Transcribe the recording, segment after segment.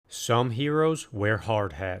Some heroes wear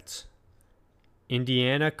hard hats.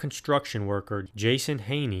 Indiana construction worker Jason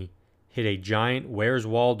Haney hid a giant Where's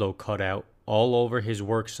Waldo cutout all over his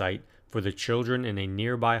worksite for the children in a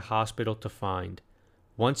nearby hospital to find.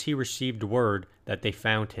 Once he received word that they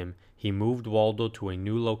found him, he moved Waldo to a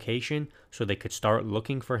new location so they could start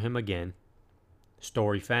looking for him again.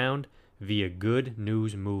 Story found via Good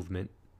News Movement.